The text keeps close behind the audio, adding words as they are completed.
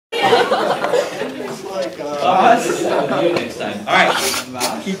It's like, I'll sit down with you next time. All right.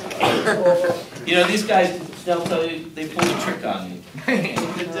 You know, these guys, they'll tell you, they pulled a trick on me.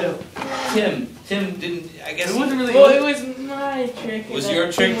 Tim didn't, I guess. It wasn't really. Well, it was my trick. Was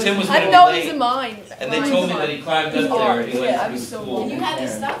your trick? Tim was I going to know be it was late. mine. And they told me that he climbed up there and he went Yeah, I'm through so school. And you had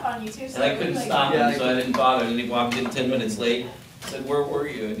this stuff on you too, so And I couldn't like, stop him, so I didn't bother. And he walked in 10 minutes late. I said, "Where were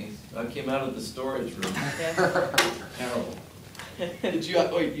you?" And I came out of the storage room. Terrible. Did you?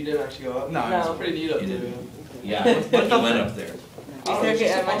 Wait, you didn't actually go up? No. It's pretty neat up You there. didn't. Yeah, but he went up there. I don't know, it's Okay,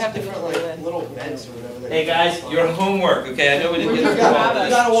 just I a might bunch have of to different go like then. little vents or whatever. Hey guys, your homework, okay? I know we didn't get You through all gotta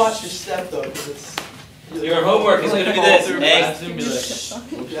this. watch your step though, because it's. Your homework is going to be this, Through hey? class and be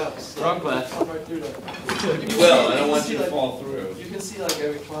like, Look out. wrong class. Stop right through that. You will, I don't want you to fall through. You can see like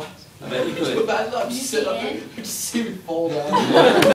every class. I bet you Could you could. imagine I'm You just sitting up see there, it? you just see me fall down.